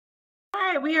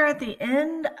right, we are at the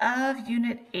end of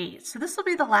Unit 8. So this will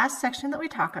be the last section that we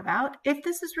talk about. If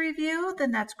this is review,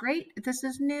 then that's great. If this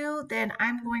is new, then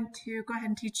I'm going to go ahead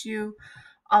and teach you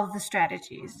all of the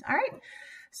strategies. All right,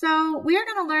 so we are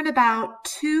going to learn about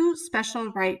two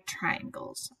special right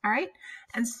triangles. All right,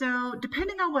 and so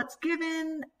depending on what's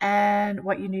given and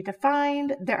what you need to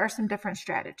find, there are some different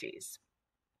strategies.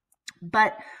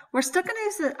 But we're still going to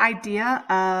use the idea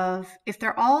of if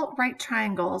they're all right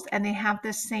triangles and they have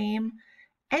the same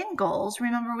angles,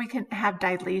 remember we can have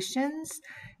dilations.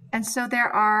 And so there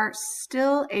are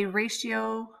still a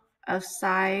ratio of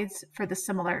sides for the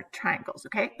similar triangles,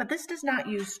 okay? But this does not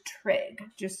use trig,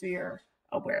 just so you're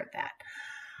aware of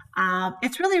that.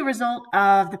 It's really a result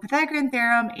of the Pythagorean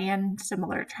theorem and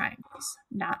similar triangles,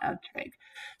 not of trig.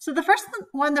 So the first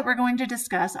one that we're going to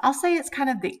discuss, I'll say it's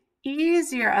kind of the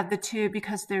easier of the two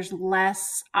because there's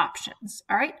less options,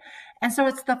 all right? And so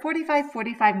it's the 45,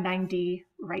 45, 90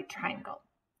 right triangle.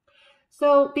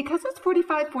 So because it's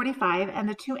 45, 45 and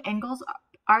the two angles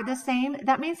are the same,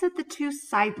 that means that the two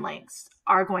side lengths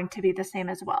are going to be the same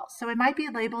as well. So it might be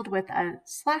labeled with a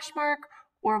slash mark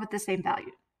or with the same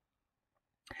value.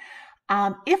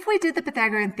 If we did the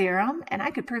Pythagorean theorem, and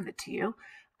I could prove it to you,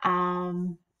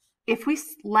 if we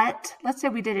let's say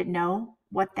we didn't know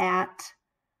what that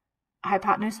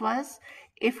hypotenuse was.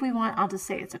 If we want, I'll just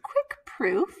say it's a quick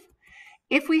proof.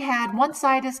 If we had one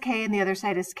side is k and the other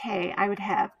side is k, I would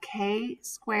have k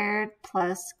squared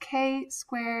plus k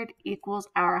squared equals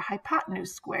our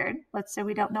hypotenuse squared. Let's say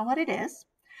we don't know what it is.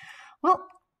 Well,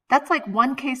 that's like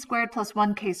 1k squared plus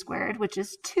 1k squared, which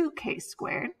is 2k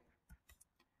squared.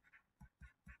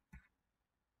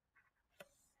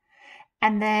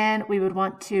 And then we would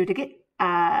want to get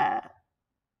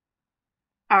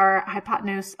our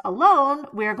hypotenuse alone,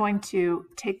 we're going to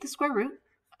take the square root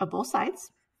of both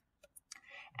sides.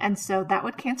 And so that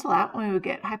would cancel out, and we would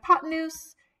get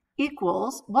hypotenuse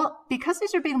equals, well, because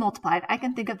these are being multiplied, I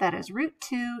can think of that as root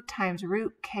 2 times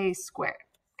root k squared,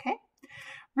 okay?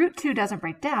 Root 2 doesn't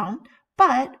break down,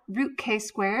 but root k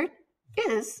squared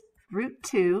is root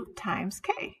 2 times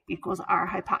k equals our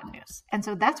hypotenuse. And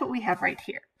so that's what we have right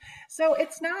here. So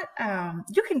it's not,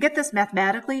 you can get this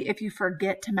mathematically if you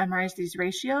forget to memorize these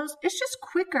ratios. It's just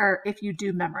quicker if you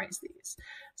do memorize these.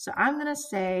 So I'm going to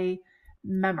say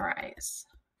memorize,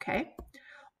 okay?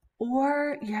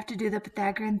 Or you have to do the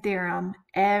Pythagorean theorem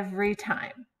every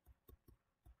time.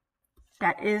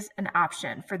 That is an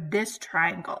option for this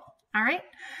triangle, all right?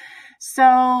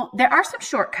 So there are some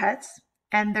shortcuts,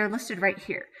 and they're listed right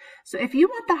here. So if you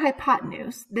want the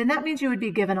hypotenuse, then that means you would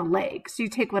be given a leg. So you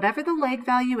take whatever the leg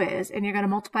value is, and you're going to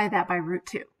multiply that by root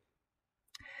 2.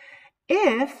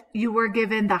 If you were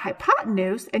given the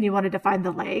hypotenuse and you wanted to find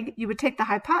the leg, you would take the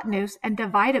hypotenuse and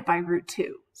divide it by root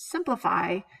 2.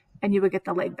 Simplify, and you would get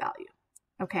the leg value.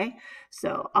 Okay?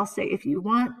 So I'll say if you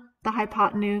want the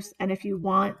hypotenuse and if you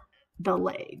want the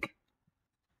leg.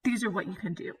 These are what you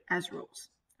can do as rules.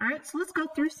 All right, so let's go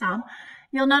through some.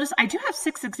 You'll notice I do have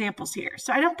 6 examples here,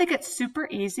 so I don't think it's super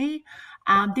easy.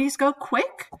 These go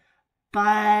quick,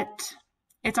 but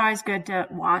it's always good to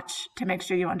watch to make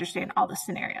sure you understand all the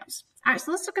scenarios. All right,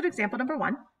 so let's look at example number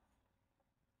 1.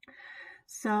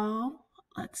 So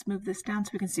let's move this down so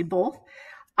we can see both.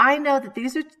 I know that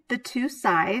these are the two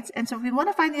sides, and so if we want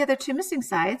to find the other two missing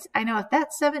sides, I know if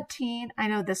that's 17, I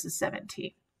know this is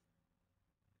 17.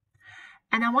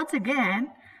 And then once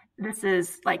again, this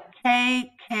is like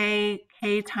k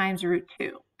times root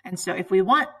 2. And so if we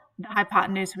want the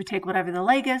hypotenuse, we take whatever the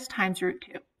leg is times root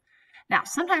 2. Now,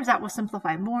 sometimes that will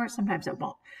simplify more, sometimes it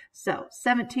won't. So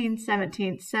 17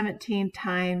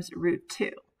 times root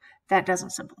 2. That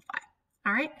doesn't simplify.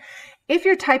 All right. If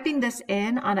you're typing this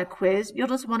in on a quiz, you'll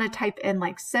just want to type in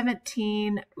like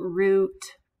 17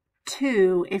 root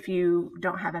 2 if you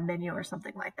don't have a menu or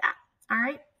something like that. All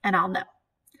right. And I'll know.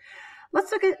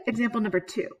 Let's look at example number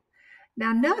 2.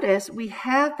 Now notice we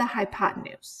have the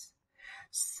hypotenuse.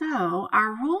 So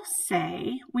our rules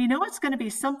say we know it's going to be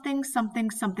something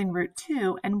root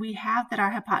 2, and we have that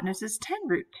our hypotenuse is 10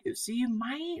 root 2. So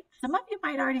some of you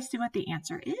might already see what the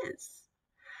answer is.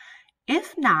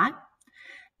 If not,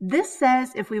 this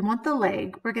says if we want the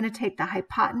leg, we're going to take the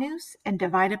hypotenuse and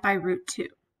divide it by root 2.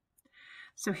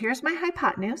 So here's my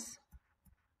hypotenuse,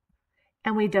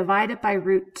 and we divide it by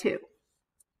root 2.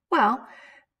 Well,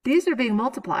 these are being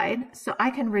multiplied, so I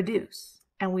can reduce,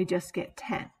 and we just get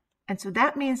 10. And so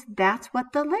that means that's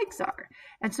what the legs are.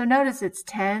 And so notice it's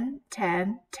 10,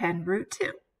 10, 10 root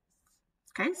 2.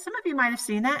 Okay, some of you might have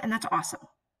seen that, and that's awesome.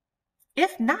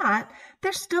 If not,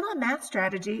 there's still a math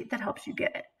strategy that helps you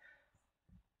get it.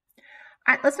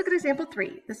 All right, let's look at example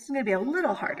 3. This is going to be a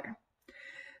little harder.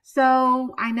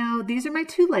 So I know these are my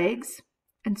two legs,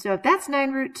 And so if that's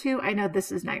 9 root 2, I know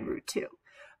this is 9 root 2.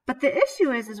 But the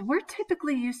issue is we're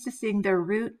typically used to seeing the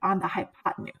root on the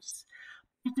hypotenuse.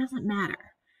 It doesn't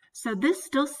matter. So this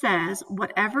still says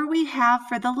whatever we have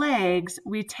for the legs,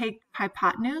 we take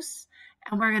hypotenuse,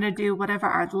 and we're going to do whatever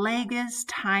our leg is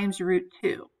times root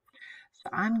 2. So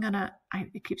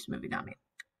it keeps moving on me.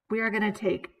 We are going to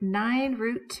take 9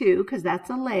 root 2, because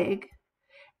that's a leg,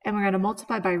 and we're going to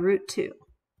multiply by root 2.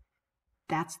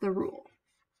 That's the rule.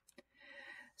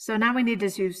 So now we need to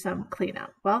do some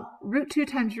cleanup. Well, root 2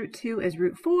 times root 2 is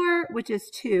root 4, which is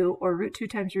 2, or root 2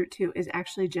 times root 2 is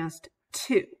actually just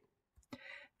 2.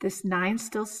 This 9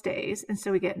 still stays, and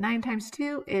so we get 9 times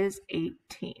 2 is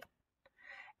 18.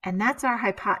 And that's our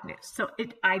hypotenuse. So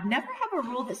I never have a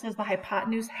rule that says the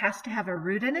hypotenuse has to have a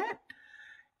root in it.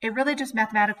 It really just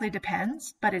mathematically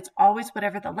depends, but it's always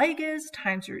whatever the leg is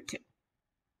times root 2.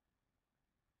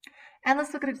 And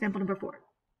let's look at example number 4.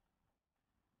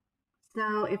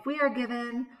 So if we are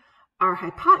given our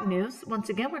hypotenuse, once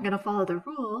again, we're going to follow the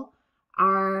rule.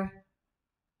 Our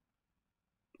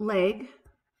leg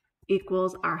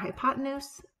equals our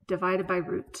hypotenuse divided by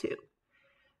root 2.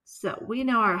 So we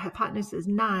know our hypotenuse is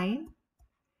 9.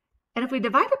 And if we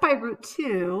divide it by root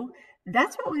 2,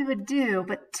 that's what we would do.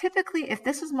 But typically, if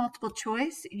this is multiple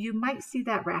choice, you might see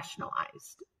that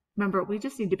rationalized. Remember, we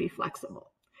just need to be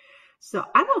flexible. So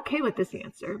I'm okay with this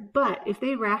answer, but if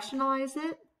they rationalize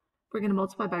it, we're going to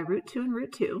multiply by root 2 and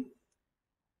root 2.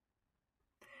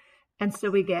 And so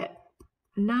we get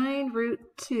 9 root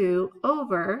 2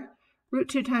 over root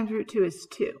 2 times root 2 is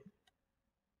 2.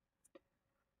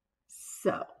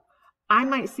 So I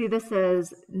might see this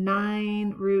as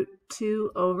 9 root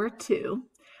 2 over 2.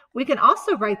 We can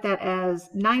also write that as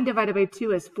 9 divided by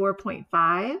 2 is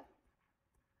 4.5.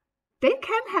 They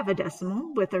can have a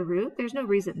decimal with a root. There's no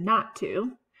reason not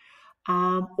to.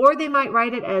 Or they might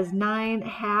write it as 9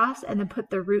 halves and then put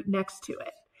the root next to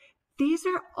it. These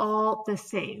are all the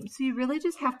same. So you really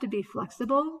just have to be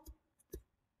flexible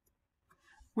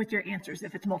with your answers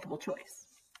if it's multiple choice.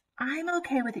 I'm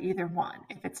okay with either one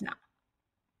if it's not.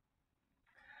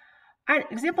 All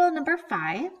right, example number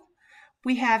 5.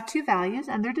 We have 2 values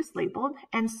and they're just labeled.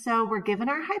 And so we're given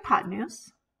our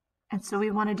hypotenuse. And so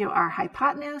we want to do our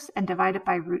hypotenuse and divide it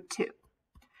by root 2.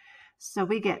 So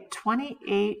we get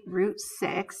 28 root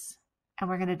 6, and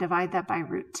we're going to divide that by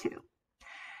root 2.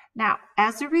 Now,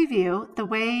 as a review, the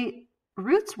way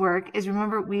roots work is,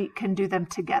 remember, we can do them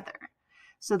together.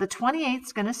 So the 28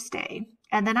 is going to stay,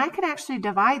 and then I can actually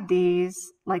divide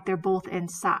these like they're both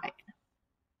inside.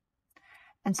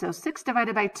 And so 6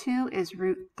 divided by 2 is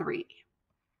root 3.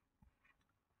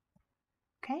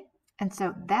 Okay, and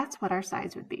so that's what our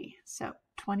sides would be. So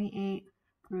 28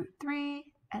 root 3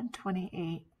 and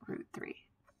 28 root 3.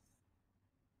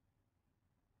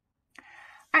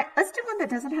 All right, let's do one that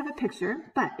doesn't have a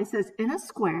picture, but it says in a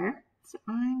square. So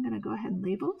I'm going to go ahead and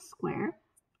label square.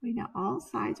 We know all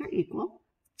sides are equal,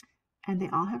 and they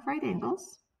all have right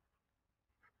angles.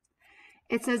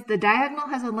 It says the diagonal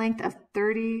has a length of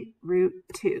 30 root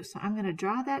 2. So I'm going to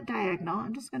draw that diagonal.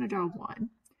 I'm just going to draw one,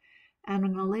 and I'm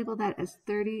going to label that as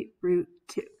 30 root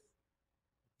 2.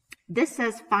 This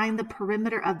says find the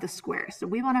perimeter of the square. So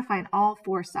we want to find all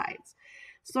 4 sides.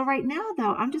 So right now,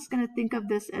 though, I'm just going to think of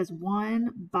this as one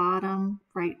bottom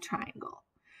right triangle,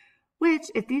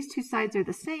 which if these 2 sides are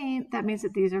the same, that means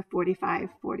that these are 45,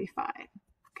 45.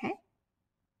 Okay?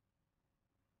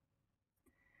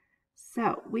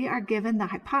 So we are given the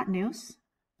hypotenuse,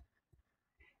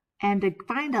 and to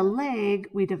find a leg,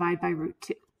 we divide by root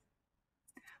 2.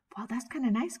 Well, that's kind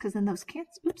of nice because then those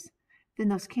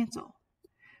cancel.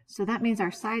 So that means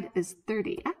our side is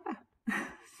 30.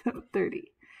 So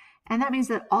 30. And that means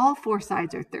that all 4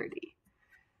 sides are 30.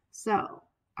 So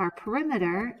our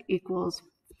perimeter equals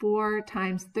 4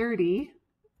 times 30,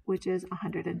 which is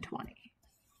 120.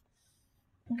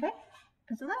 Okay?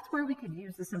 And so that's where we could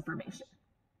use this information.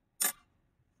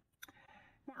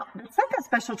 Now, the second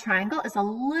special triangle is a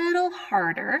little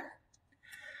harder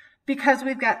because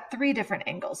we've got 3 different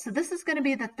angles. So this is going to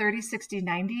be the 30, 60,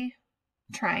 90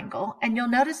 triangle, and you'll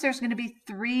notice there's going to be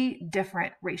 3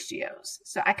 different ratios.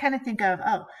 So I kind of think of,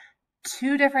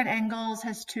 2 different angles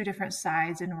has 2 different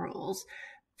sides and rules.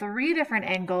 3 different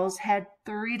angles had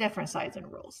 3 different sides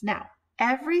and rules. Now,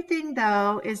 everything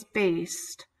though is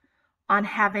based on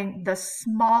having the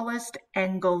smallest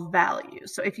angle value.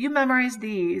 So if you memorize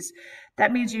these,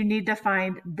 that means you need to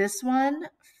find this one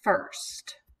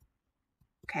first.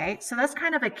 Okay, so that's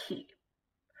kind of a key.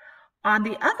 On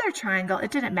the other triangle, it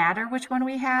didn't matter which one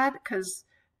we had because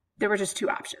there were just 2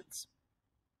 options.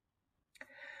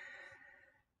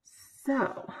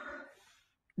 So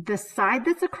the side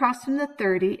that's across from the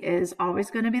 30 is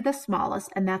always going to be the smallest,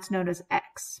 and that's known as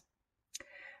x.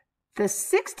 The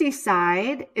 60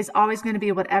 side is always going to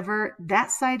be whatever that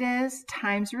side is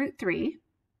times root 3.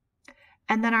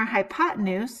 And then our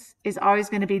hypotenuse is always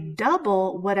going to be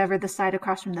double whatever the side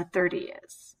across from the 30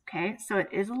 is. Okay, so it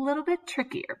is a little bit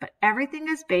trickier, but everything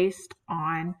is based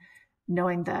on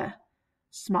knowing the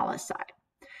smallest side.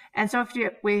 And so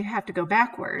if we have to go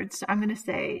backwards, so I'm going to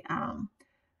say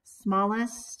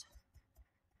smallest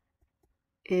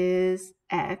is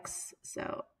x,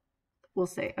 so we'll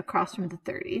say across from the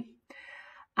 30.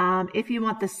 If you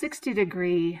want the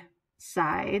 60-degree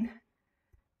side,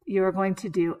 you're going to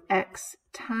do x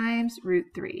times root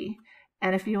 3.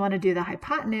 And if you want to do the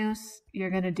hypotenuse, you're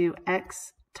going to do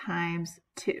x times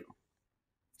 2.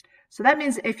 So that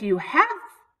means if you have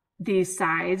these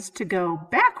sides to go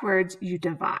backwards, you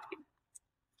divide.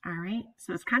 All right,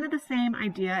 so it's kind of the same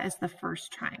idea as the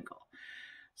first triangle.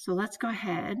 So let's go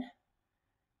ahead,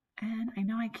 and I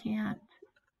know I can't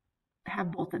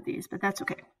have both of these, but that's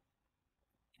okay.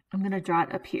 I'm going to draw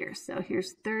it up here. So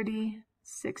here's 30,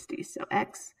 60. So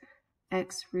x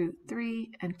root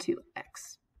 3, and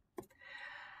 2x.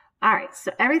 All right,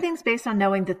 so everything's based on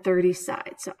knowing the 30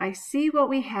 side. So I see what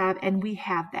we have, and we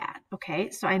have that.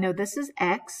 Okay, so I know this is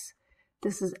x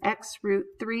root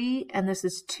 3, and this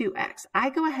is 2x. I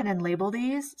go ahead and label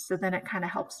these, so then it kind of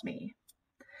helps me.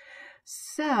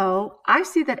 So I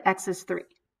see that x is 3.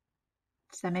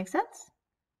 Does that make sense?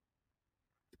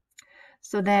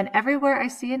 So then everywhere I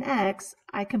see an x,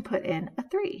 I can put in a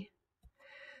 3.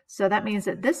 So that means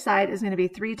that this side is going to be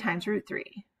 3 times root 3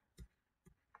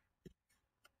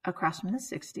 across from the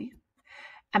 60.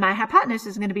 And my hypotenuse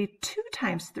is going to be 2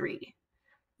 times 3,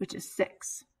 which is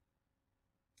 6.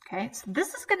 Okay, so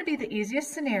this is going to be the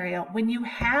easiest scenario. When you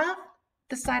have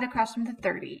the side across from the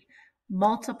 30,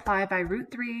 multiply by root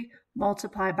 3,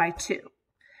 multiply by 2.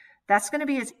 That's going to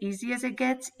be as easy as it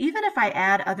gets. Even if I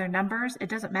add other numbers, it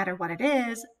doesn't matter what it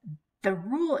is. The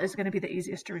rule is going to be the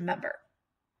easiest to remember.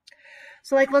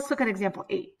 So like, let's look at example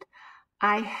 8.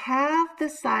 I have the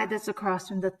side that's across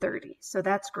from the 30, so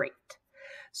that's great.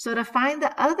 So to find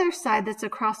the other side that's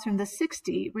across from the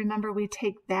 60, remember we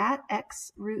take that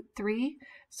x root 3.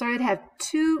 So I'd have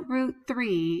 2 root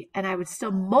 3, and I would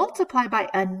still multiply by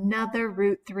another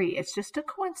root 3. It's just a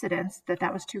coincidence that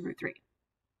that was 2 root 3.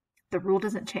 The rule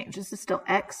doesn't change. This is still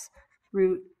x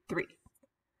root 3.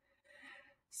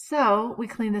 So we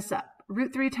clean this up.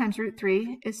 Root 3 times root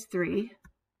 3 is 3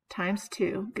 times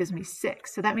 2 gives me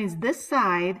 6. So that means this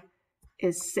side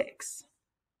is 6.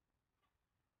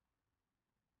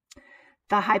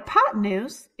 The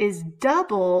hypotenuse is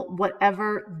double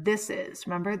whatever this is.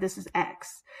 Remember, this is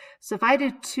x. So if I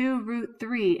do 2 root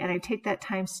 3 and I take that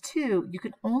times 2, you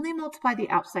can only multiply the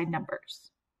outside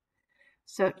numbers.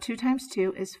 So 2 times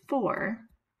 2 is 4,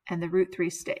 and the root 3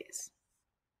 stays.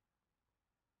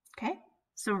 Okay,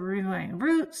 so we're doing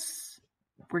roots.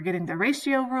 We're getting the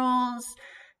ratio rules.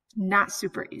 Not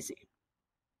super easy.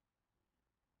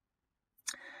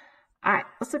 All right,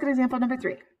 let's look at example number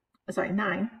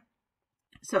 9.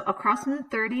 So across from the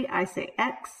 30, I say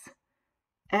x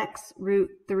root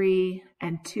 3,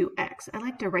 and 2x. I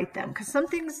like to write them because some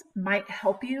things might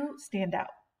help you stand out.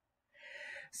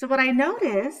 So what I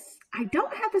notice, I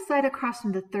don't have the side across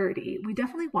from the 30. We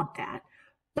definitely want that,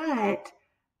 but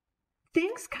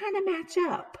things kind of match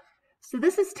up. So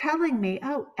this is telling me,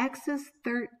 oh, x is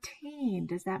 13.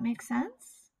 Does that make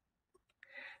sense?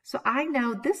 So I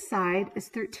know this side is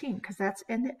 13 because that's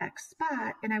in the x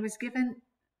spot, and I was given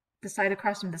the side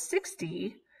across from the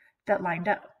 60 that lined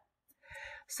up.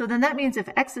 So then that means if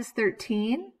x is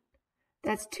 13,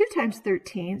 that's 2 times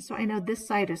 13, so I know this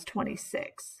side is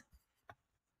 26.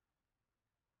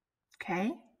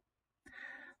 Okay?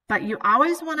 But you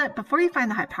always want to, before you find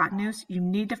the hypotenuse, you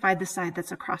need to find the side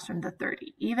that's across from the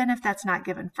 30, even if that's not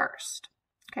given first.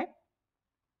 Okay?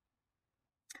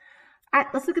 All right,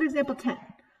 let's look at example 10.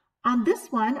 On this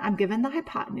one, I'm given the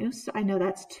hypotenuse, so I know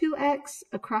that's 2x,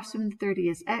 across from the 30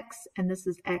 is x, and this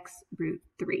is x root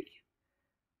 3.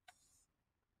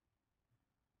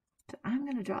 So I'm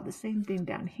going to draw the same thing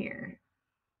down here.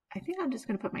 I think I'm just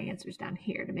going to put my answers down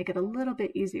here to make it a little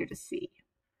bit easier to see.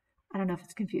 I don't know if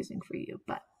it's confusing for you,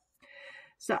 but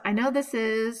so I know this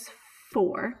is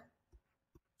 4.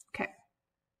 Okay.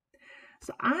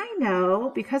 So I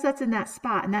know because that's in that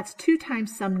spot, and that's 2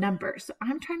 times some number. So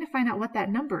I'm trying to find out what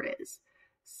that number is.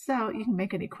 So you can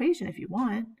make an equation if you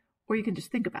want, or you can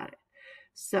just think about it.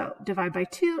 So divide by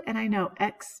 2, and I know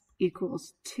x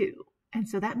equals 2. And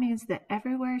so that means that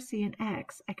everywhere I see an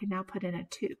x, I can now put in a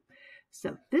 2.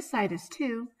 So this side is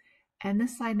 2, and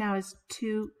this side now is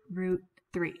 2 root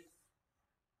 3.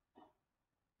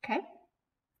 Okay,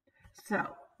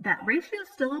 so that ratio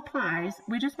still applies.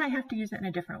 We just might have to use it in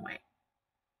a different way.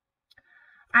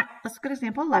 All right, let's look at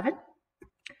example 11.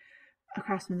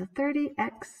 Across from the 30,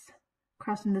 x,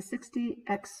 across from the 60,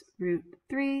 x root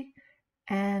 3,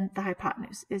 and the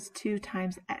hypotenuse is 2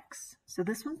 times x. So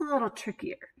this one's a little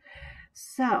trickier.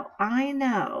 So I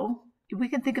know we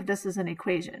can think of this as an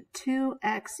equation.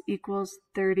 2x equals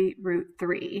 30 root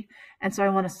 3. And so I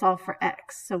want to solve for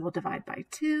x. So we'll divide by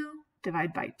 2,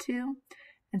 divide by 2.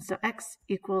 And so x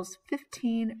equals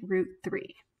 15 root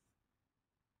 3.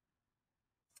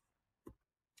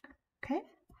 Okay.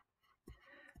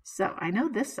 So I know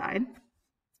this side.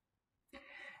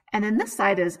 And then this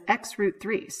side is x root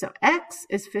 3. So x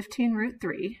is 15 root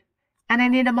 3. And I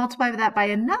need to multiply that by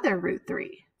another root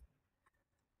 3.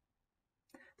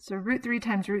 So root 3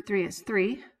 times root 3 is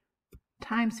 3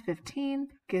 times 15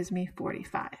 gives me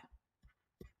 45.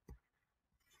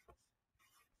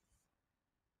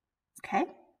 Okay,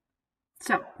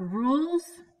 so rules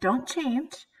don't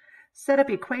change. Set up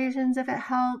equations if it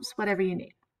helps, whatever you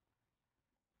need.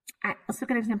 All right, let's look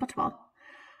at example 12.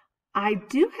 I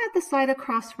do have the side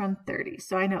across from 30,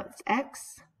 so I know it's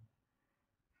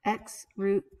x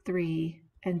root 3,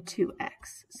 and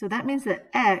 2x. So that means that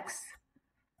x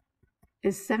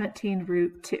is 17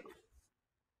 root 2.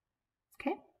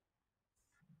 Okay?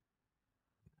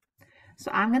 So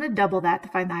I'm going to double that to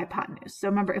find the hypotenuse. So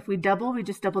remember, if we double, we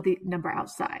just double the number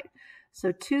outside.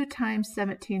 So 2 times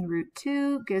 17 root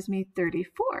 2 gives me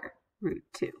 34 root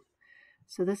 2.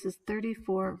 So this is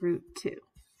 34 root 2.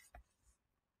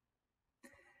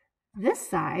 This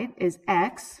side is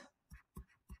x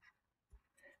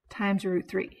times root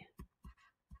 3.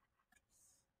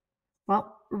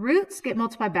 Well, roots get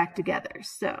multiplied back together.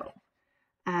 So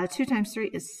 2 times 3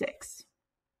 is 6.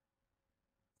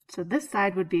 So this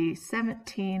side would be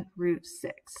 17 root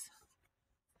 6.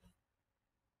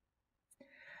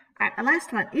 All right, the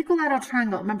last one, equilateral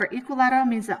triangle. Remember, equilateral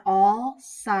means that all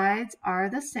sides are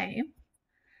the same,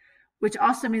 which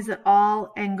also means that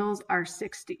all angles are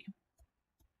 60.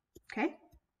 Okay,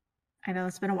 I know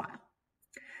it's been a while.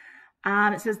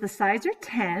 It says the sides are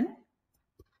 10.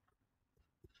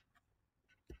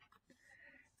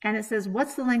 And it says,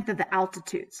 what's the length of the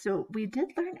altitude? So we did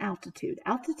learn altitude.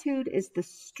 Altitude is the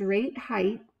straight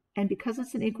height. And because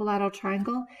it's an equilateral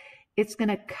triangle, it's going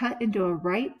to cut into a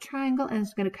right triangle and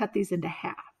it's going to cut these into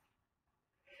half.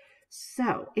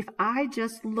 So if I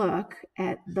just look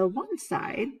at the one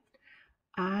side,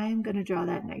 I'm going to draw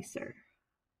that nicer.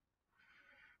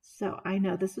 So I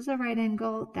know this is a right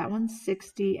angle, that one's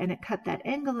 60, and it cut that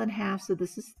angle in half, so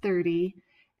this is 30.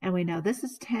 And we know this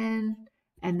is 10,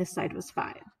 and this side was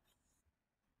 5.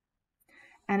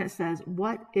 And it says,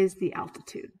 what is the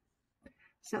altitude?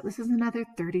 So this is another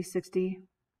 30, 60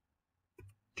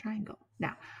 triangle.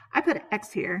 Now, I put an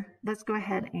X here. Let's go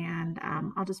ahead and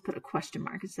I'll just put a question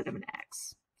mark instead of an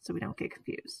X so we don't get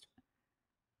confused.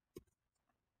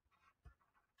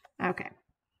 Okay.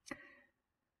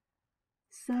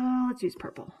 So let's use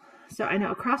purple. So I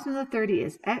know across from the 30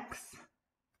 is X.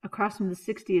 Across from the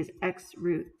 60 is X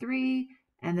root 3.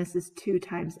 And this is 2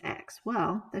 times X.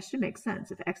 Well, that should make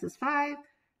sense. If X is 5,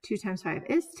 2 times 5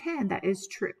 is 10. That is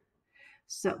true.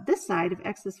 So this side, if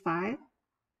X is 5,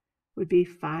 would be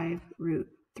 5 root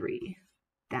 3.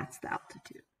 That's the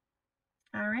altitude.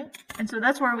 All right. And so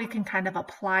that's where we can kind of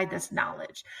apply this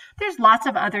knowledge. There's lots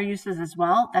of other uses as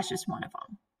well. That's just one of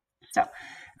them. So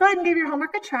go ahead and give your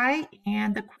homework a try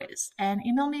and the quiz. And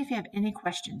email me if you have any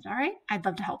questions. All right. I'd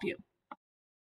love to help you.